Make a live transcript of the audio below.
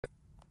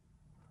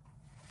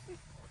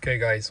Okay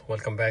guys,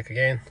 welcome back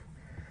again.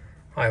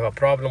 I have a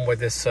problem with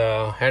this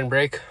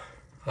handbrake.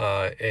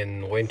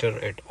 In winter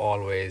it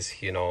always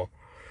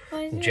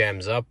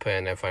jams up,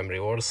 and if I'm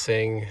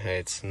reversing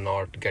it's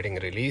not getting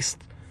released.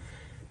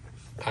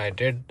 I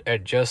did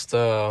adjust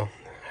the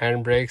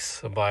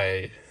handbrakes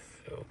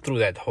through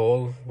that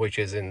hole which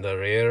is in the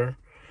rear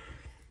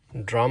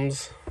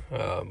drums,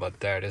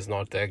 but that is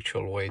not the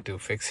actual way to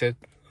fix it.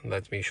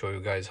 Let me show you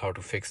guys how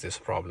to fix this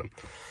problem.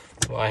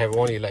 So I have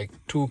only like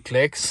two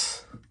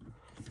clicks,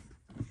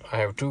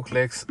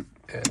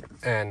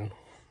 and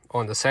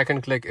on the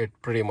second click it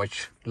pretty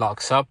much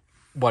locks up,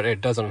 but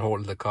it doesn't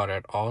hold the car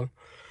at all.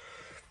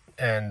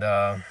 And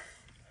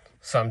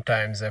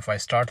sometimes if I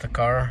start the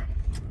car,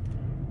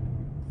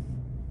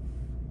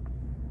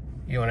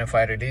 even if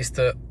I release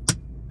the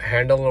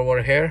handle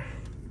over here,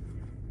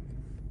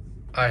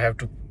 I have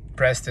to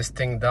press this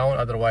thing down,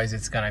 otherwise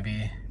it's gonna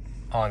be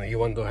on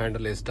even though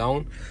handle is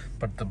down,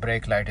 but the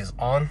brake light is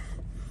on.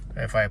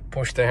 If I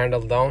push the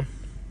handle down,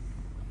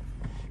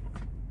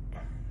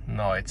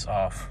 no, it's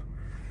off.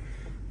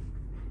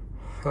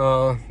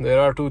 There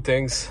are two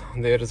things.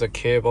 There is a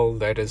cable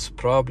that is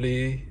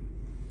probably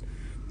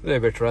a little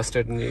bit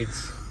rusted,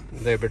 needs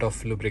a little bit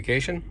of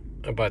lubrication,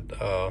 but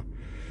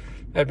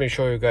let me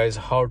show you guys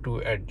how to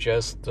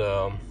adjust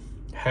the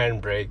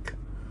handbrake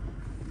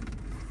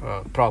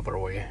proper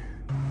way.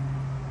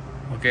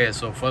 Okay,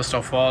 so first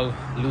of all,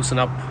 loosen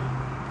up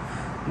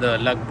the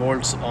lug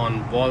bolts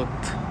on both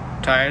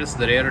tires,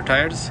 the rear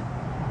tires.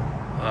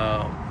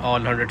 All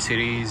 100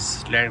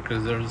 series Land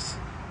Cruisers,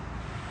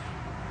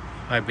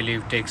 I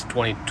believe, takes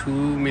 22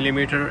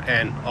 millimeter,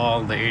 and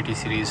all the 80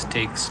 series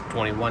takes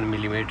 21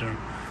 millimeter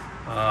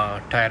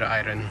tire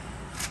iron.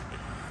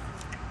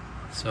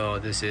 So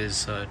this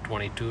is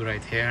 22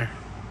 right here,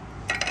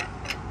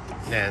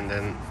 and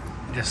then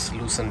just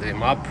loosen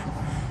them up.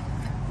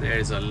 There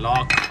is a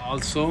lock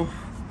also.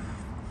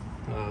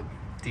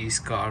 These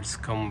cars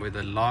come with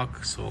a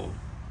lock, so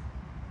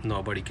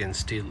nobody can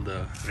steal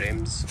the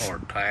rims or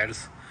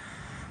tires.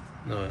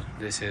 No,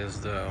 this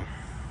is the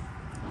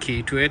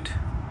key to it.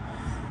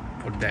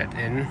 Put that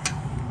in,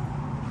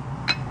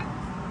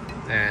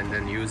 and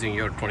then using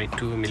your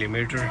 22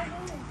 millimeter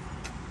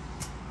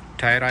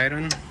tire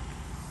iron,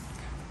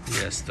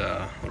 just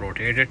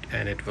rotate it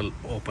and it will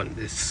open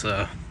this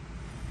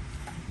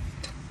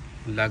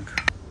lug.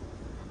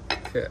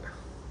 Okay.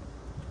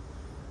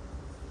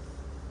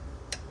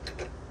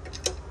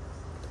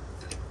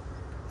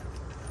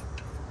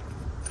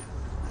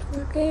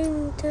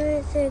 Looking to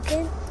a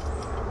second.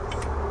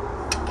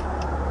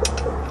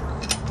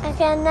 I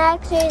can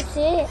actually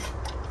see it.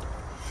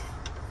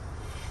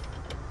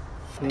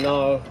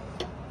 Now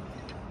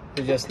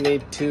you just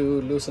need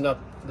to loosen up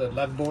the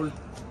lug bolt.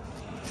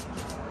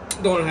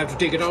 Don't have to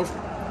take it out.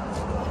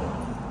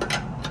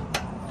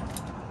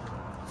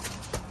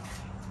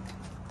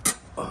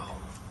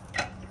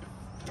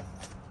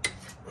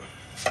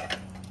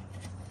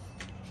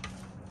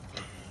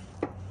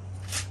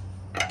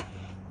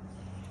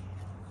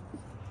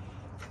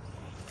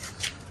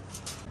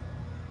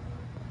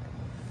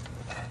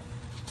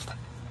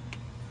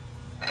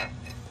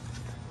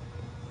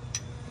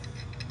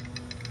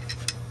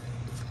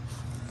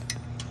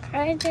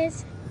 I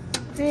just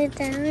went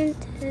down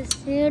to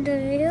see the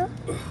video.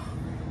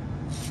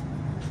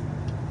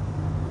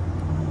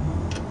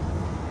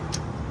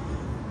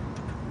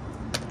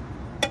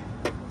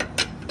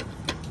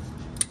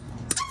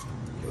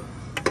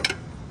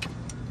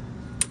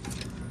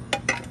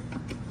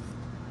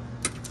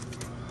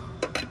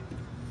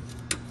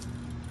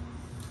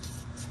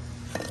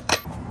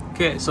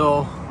 Okay,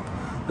 so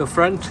the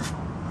front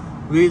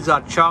wheels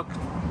are chocked,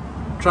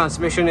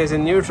 transmission is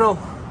in neutral.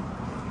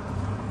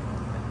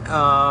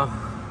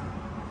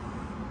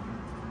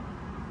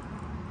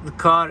 The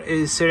car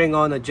is sitting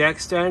on the jack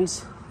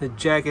stands. The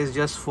jack is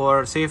just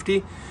for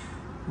safety.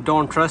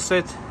 Don't trust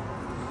it.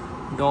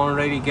 Don't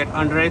really get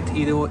under it,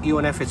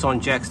 even if it's on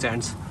jack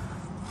stands.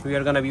 We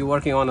are gonna be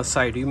working on the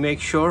side. You make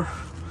sure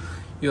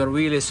your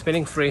wheel is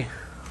spinning free.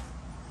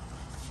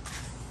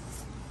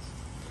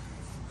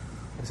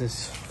 This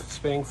is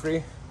spinning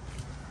free.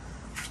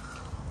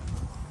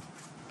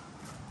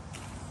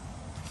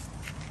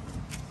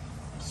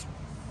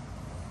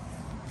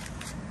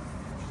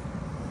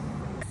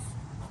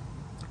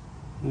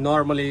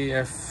 Normally,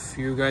 if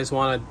you guys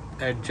want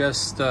to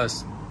adjust the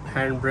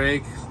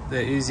handbrake,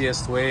 the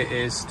easiest way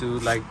is to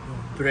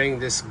bring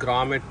this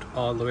grommet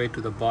all the way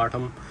to the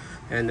bottom,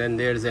 and then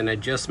there's an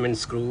adjustment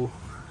screw.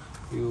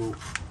 You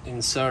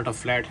insert a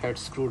flathead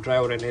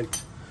screwdriver in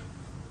it,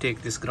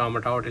 take this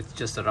grommet out. It's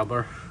just a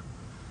rubber.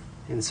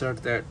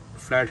 Insert that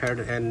flathead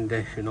and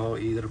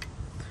either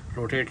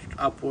rotate it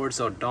upwards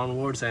or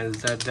downwards, and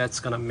that's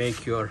gonna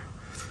make your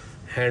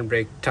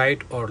handbrake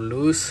tight or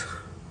loose.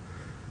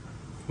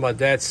 But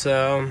that's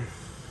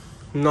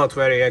not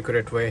very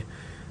accurate way.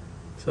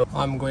 So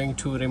I'm going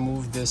to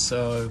remove this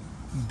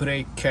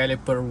brake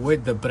caliper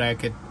with the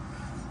bracket.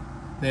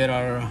 There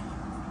are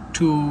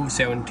two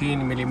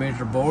 17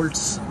 millimeter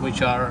bolts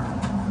which are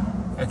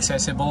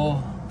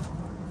accessible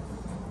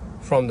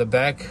from the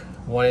back.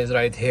 One is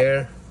right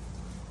here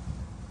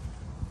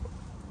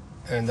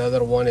and the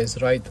other one is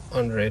right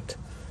under it.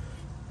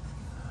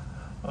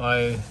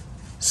 I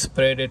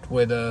sprayed it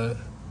with a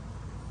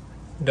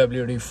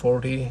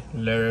WD-40,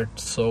 let it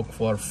soak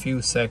for a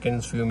few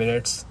seconds, few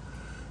minutes,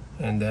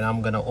 and then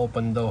I'm gonna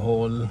open the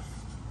whole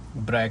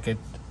bracket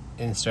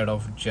instead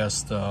of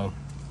just the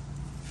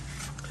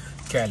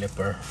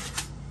caliper.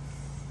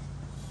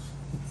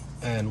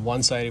 And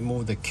once I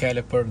remove the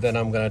caliper, then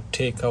I'm gonna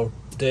take out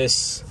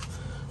this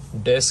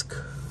disc,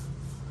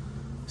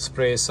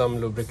 spray some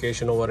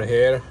lubrication over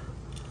here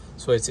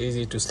so it's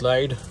easy to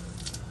slide.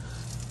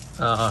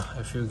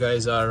 If you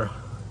guys are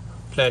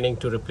planning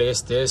to replace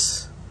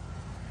this,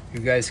 you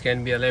guys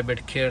can be a little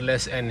bit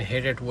careless and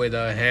hit it with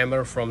a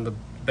hammer from the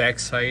back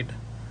side,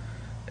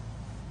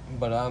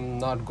 but I'm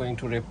not going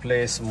to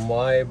replace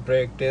my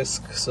brake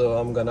disc, so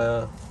I'm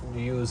gonna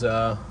use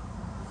a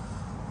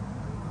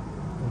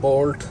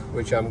bolt,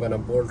 which I'm gonna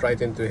bolt right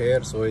into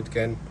here so it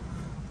can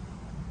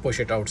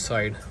push it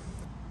outside.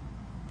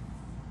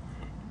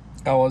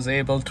 I was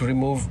able to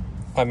remove,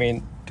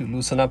 to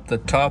loosen up the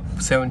top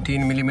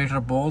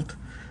 17mm bolt.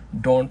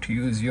 Don't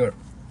use your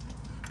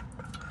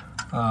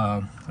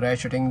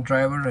ratcheting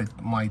driver, it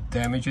might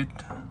damage it,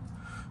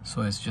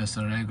 so it's just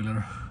a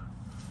regular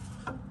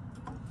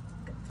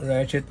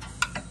ratchet.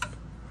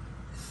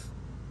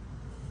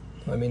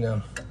 A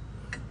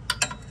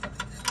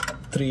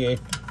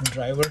 3/8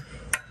 driver,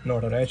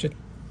 not a ratchet.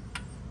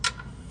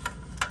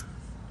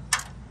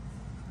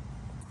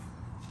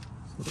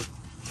 So the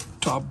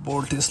top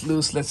bolt is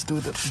loose. Let's do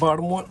the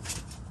bottom one.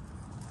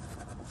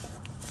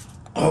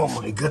 Oh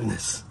my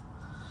goodness.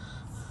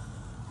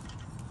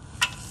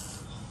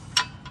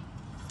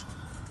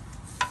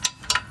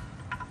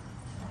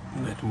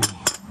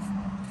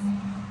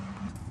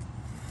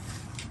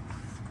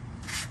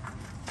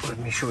 Let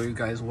me show you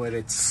guys where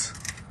it's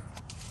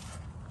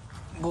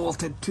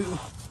bolted to.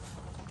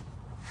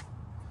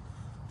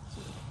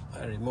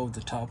 I removed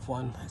the top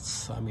one.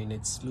 It's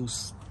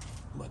loose,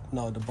 but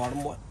now the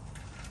bottom one.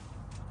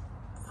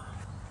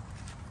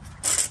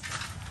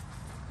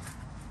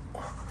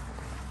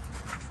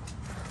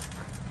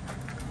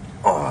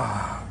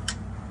 Oh,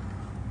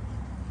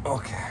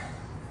 okay.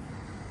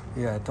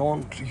 Yeah,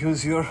 don't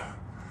use your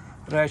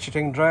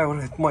ratcheting driver,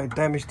 it might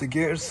damage the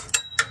gears.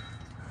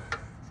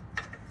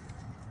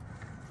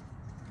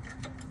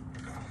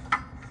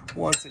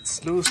 Once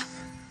it's loose,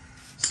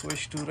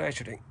 switch to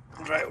ratcheting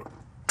driver.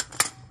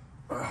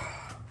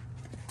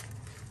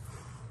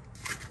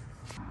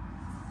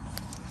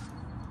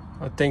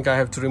 I think I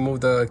have to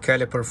remove the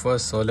caliper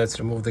first, so let's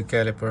remove the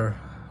caliper.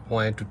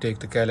 Wanted to take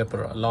the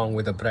caliper along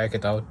with the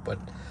bracket out, but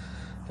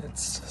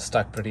it's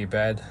stuck pretty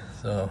bad.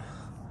 So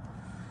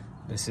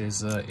this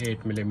is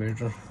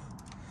 8mm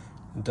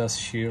dust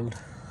shield.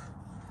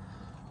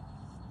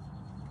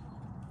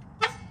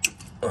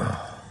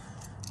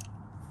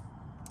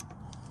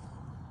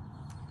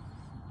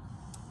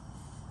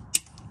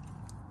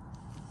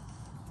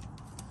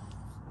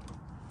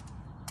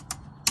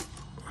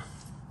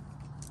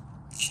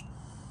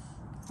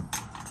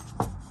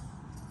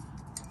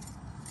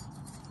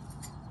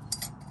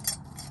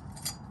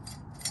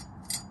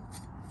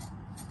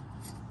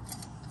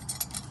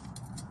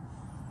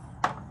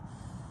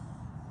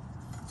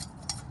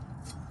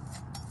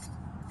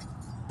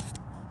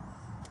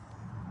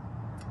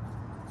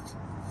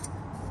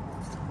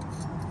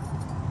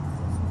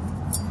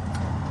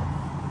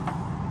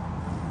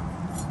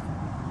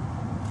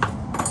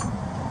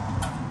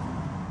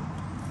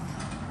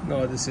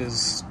 No, this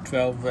is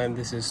 12 and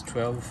this is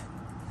 12.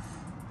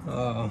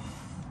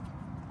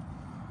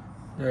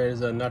 There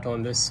is a nut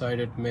on this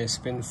side, it may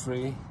spin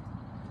free,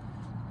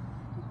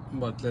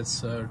 but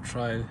let's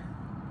try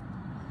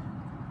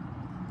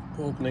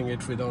opening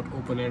it without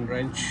open end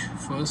wrench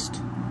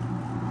first.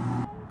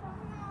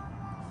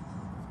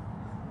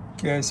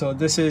 Okay, so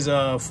this is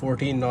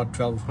 14, not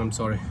 12, I'm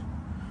sorry.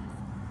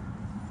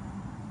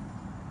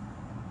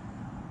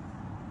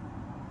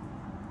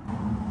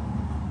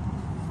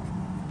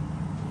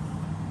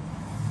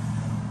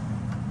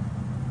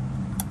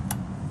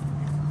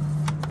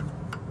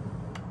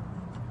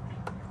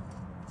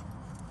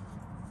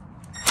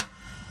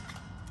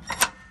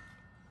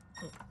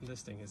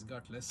 This thing is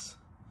gutless.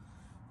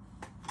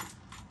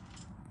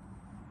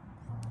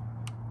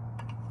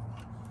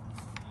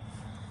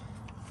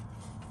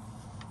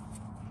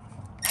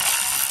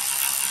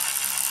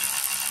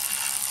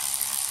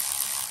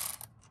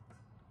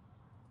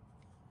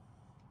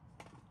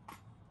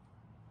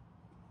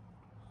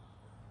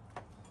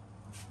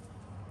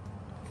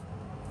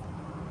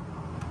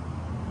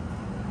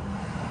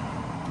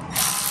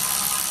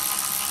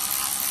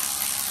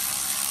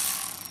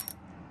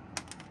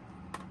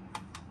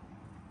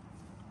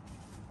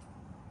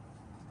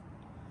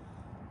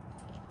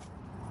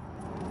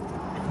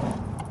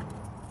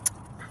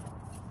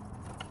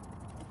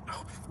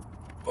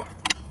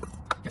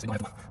 Yes, you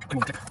don't have to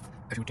remove the clip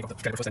if you take off the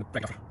caliper first and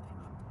brake after.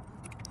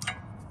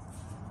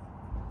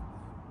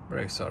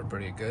 Brakes are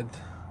pretty good.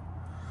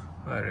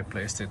 I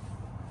replaced it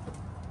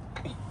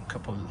a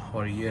couple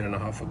or a year and a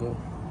half ago.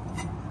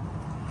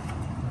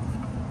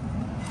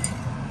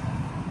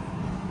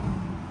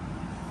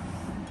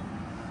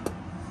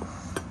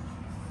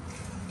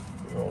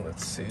 Oh,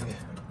 let's see.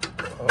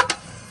 Oh,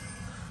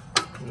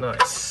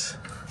 nice.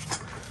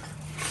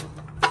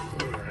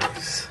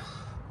 Nice.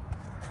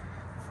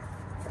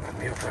 Let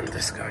me open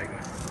this guy.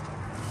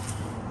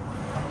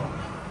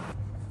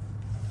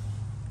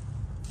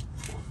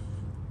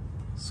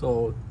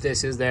 So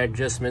this is the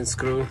adjustment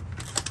screw.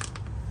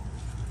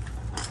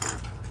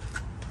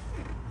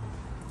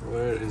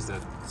 Where is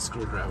that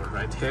screwdriver?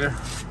 Right here.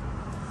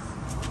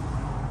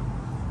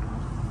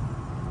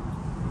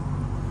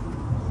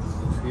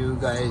 If you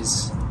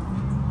guys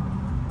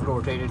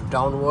rotate it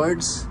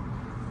downwards,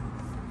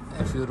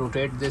 if you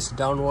rotate this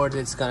downwards,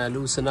 it's gonna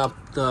loosen up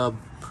the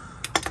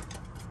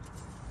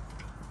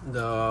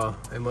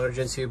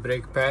emergency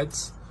brake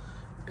pads.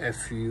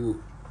 If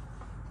you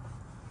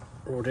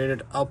rotate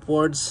it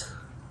upwards,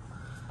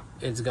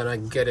 it's gonna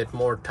get it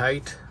more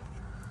tight.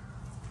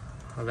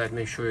 Let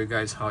me show you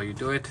guys how you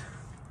do it.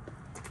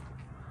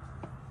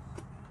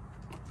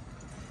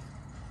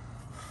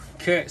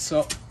 Okay,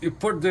 so you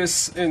put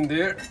this in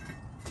there.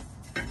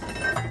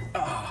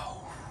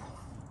 Oh.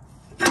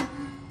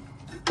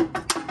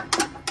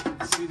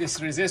 See this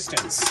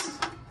resistance?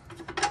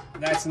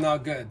 That's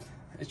not good.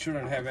 It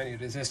shouldn't have any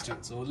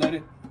resistance. So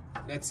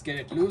let's get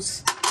it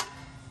loose.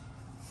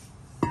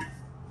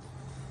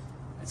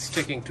 It's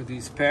sticking to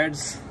these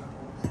pads.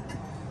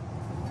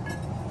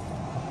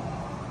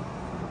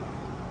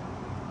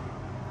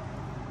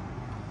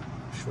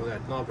 Show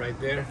that knob right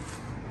there.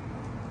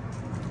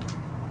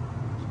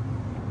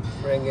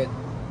 Bring it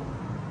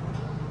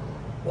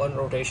one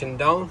rotation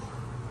down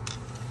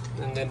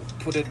and then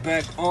put it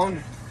back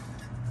on.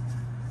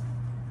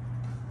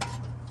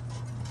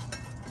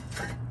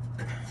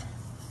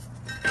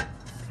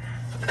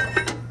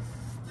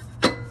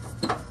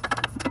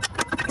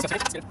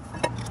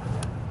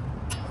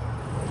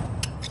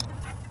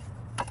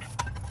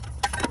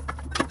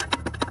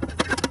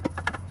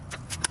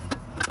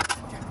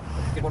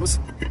 Get more loose.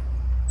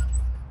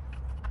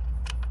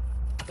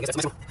 I guess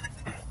that's nice.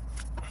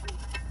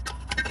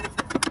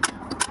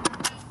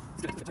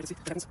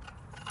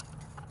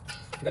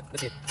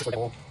 Let's see.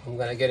 I'm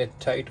gonna get it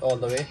tight all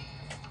the way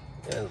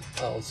and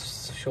I'll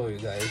show you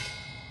guys.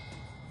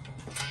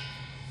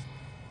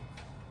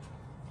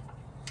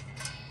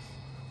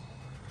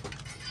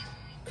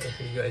 If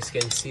you guys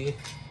can see,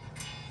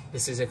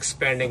 this is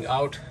expanding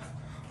out.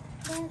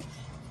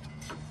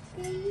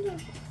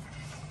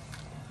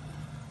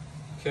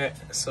 Okay,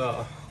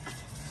 so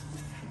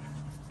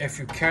if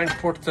you can't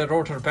put the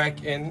rotor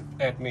back in,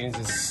 that means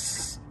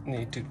it's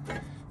need to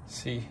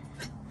see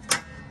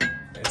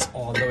it's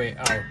all the way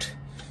out.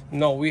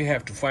 Now we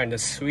have to find a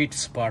sweet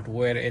spot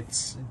where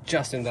it's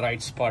just in the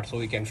right spot so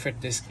we can fit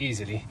this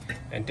easily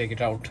and take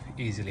it out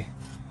easily.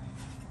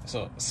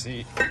 So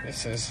see,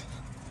 this is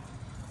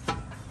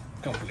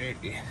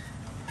completely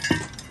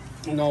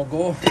no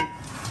go.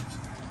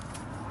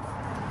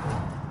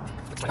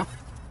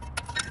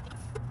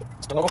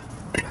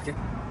 Okay.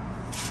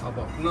 How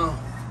about now?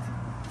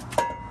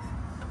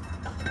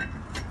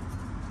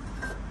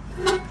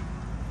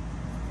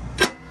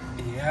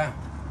 Yeah.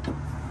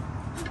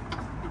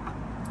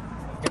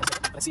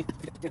 Let's see.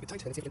 Get a bit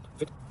tight. Let's see if it can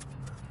fit.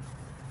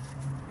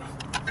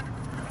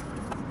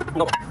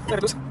 No, let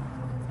it loose.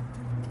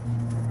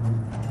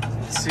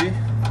 Let's see.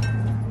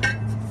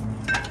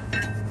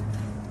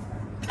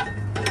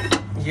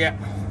 Yeah,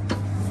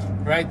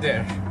 right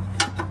there.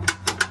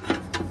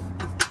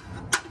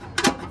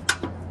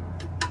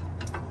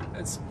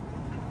 Let's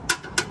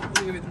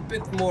leave it a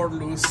bit more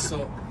loose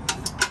so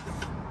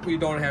we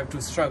don't have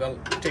to struggle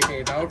taking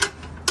it out.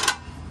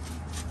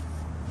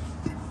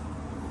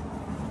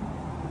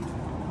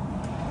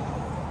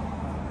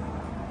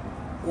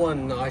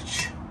 One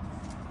notch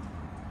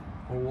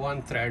or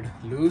one thread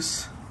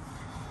loose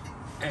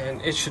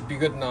and it should be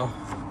good now.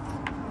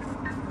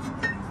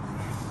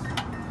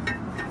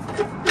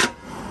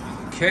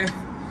 Okay,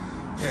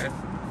 yeah, it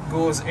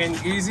goes in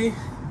easy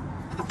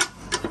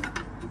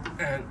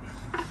and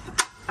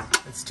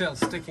it's still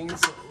sticking,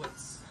 so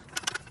let's,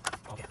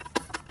 okay, a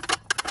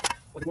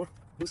little more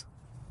loose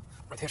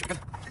right here.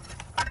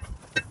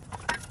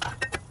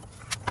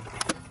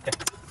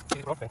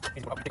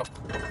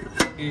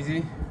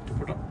 Easy to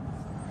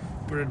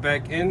put it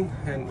back in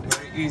and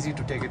very easy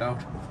to take it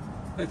out.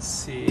 Let's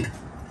see.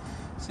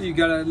 So you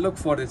gotta look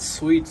for this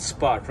sweet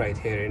spot right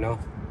here, you know.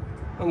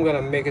 I'm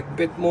gonna make it a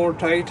bit more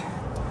tight.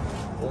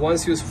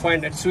 Once you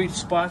find that sweet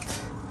spot,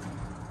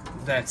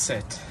 that's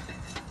it.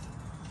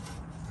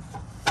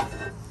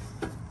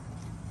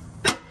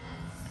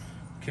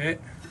 Okay.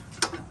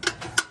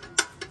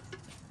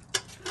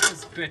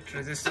 It's a bit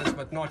resistance,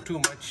 but not too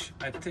much.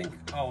 I think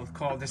I'll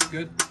call this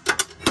good.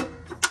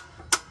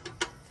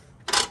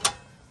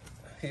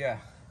 Yeah,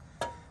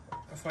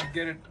 if I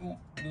get it a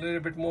little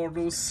bit more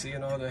loose, you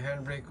know, the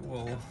handbrake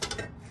will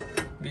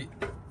be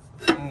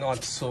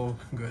not so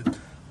good.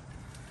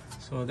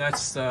 So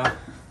that's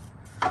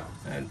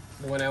and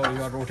whenever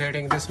you are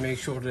rotating this, make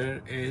sure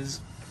there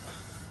is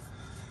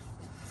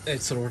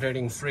it's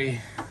rotating free.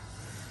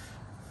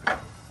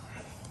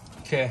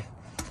 Okay,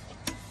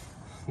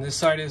 this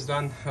side is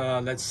done.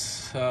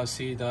 Let's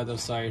see the other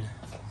side.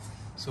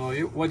 So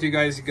what you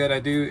guys gotta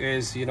do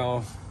is, you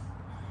know,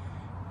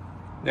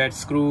 that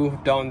screw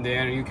down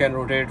there, you can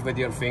rotate it with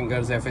your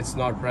fingers if it's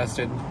not pressed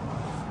in.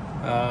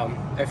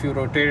 If you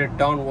rotate it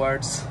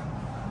downwards,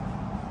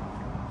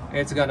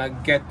 it's gonna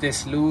get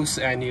this loose,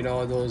 and you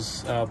know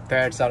those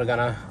pads are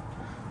gonna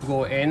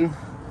go in.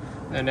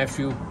 And if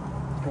you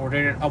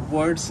rotate it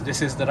upwards,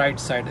 this is the right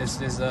side, this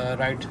is the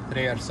right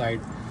rear side,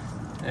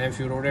 and if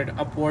you rotate it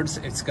upwards,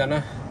 it's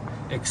gonna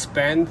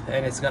expand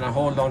and it's gonna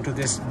hold on to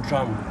this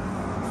drum.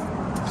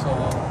 So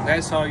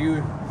that's how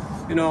you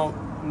know,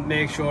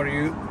 make sure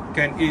you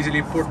can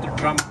easily put the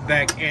drum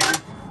back in,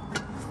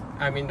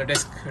 I mean the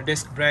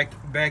disc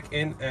back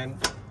in, and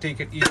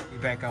take it easily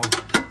back out.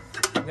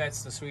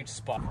 That's the sweet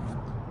spot.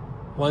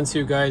 Once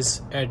you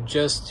guys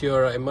adjust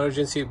your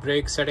emergency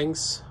brake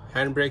settings,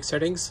 handbrake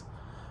settings,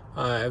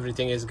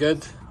 everything is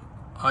good.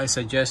 I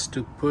suggest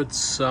to put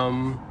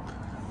some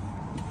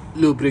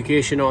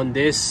lubrication on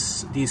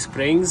these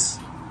springs.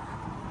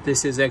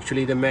 This is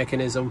actually the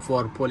mechanism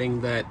for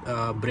pulling that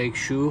brake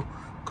shoe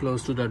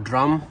close to the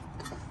drum.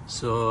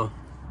 So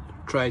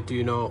try to,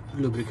 you know,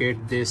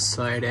 lubricate this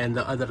side and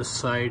the other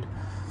side,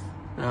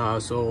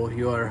 so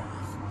your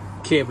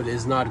cable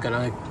is not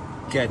gonna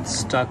get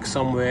stuck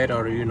somewhere,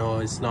 or you know,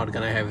 it's not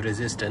gonna have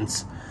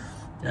resistance.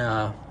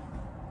 The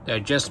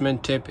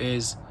adjustment tip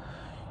is,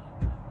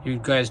 you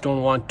guys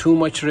don't want too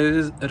much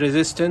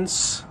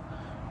resistance,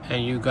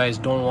 and you guys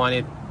don't want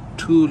it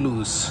too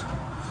loose.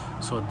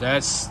 So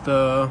that's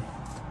the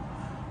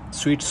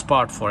sweet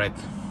spot for it.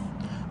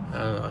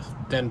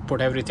 Then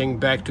put everything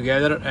back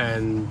together,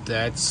 and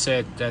that's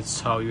it. That's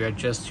how you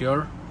adjust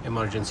your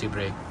emergency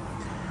brake.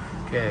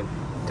 Okay,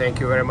 thank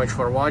you very much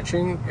for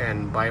watching,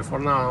 and bye for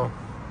now.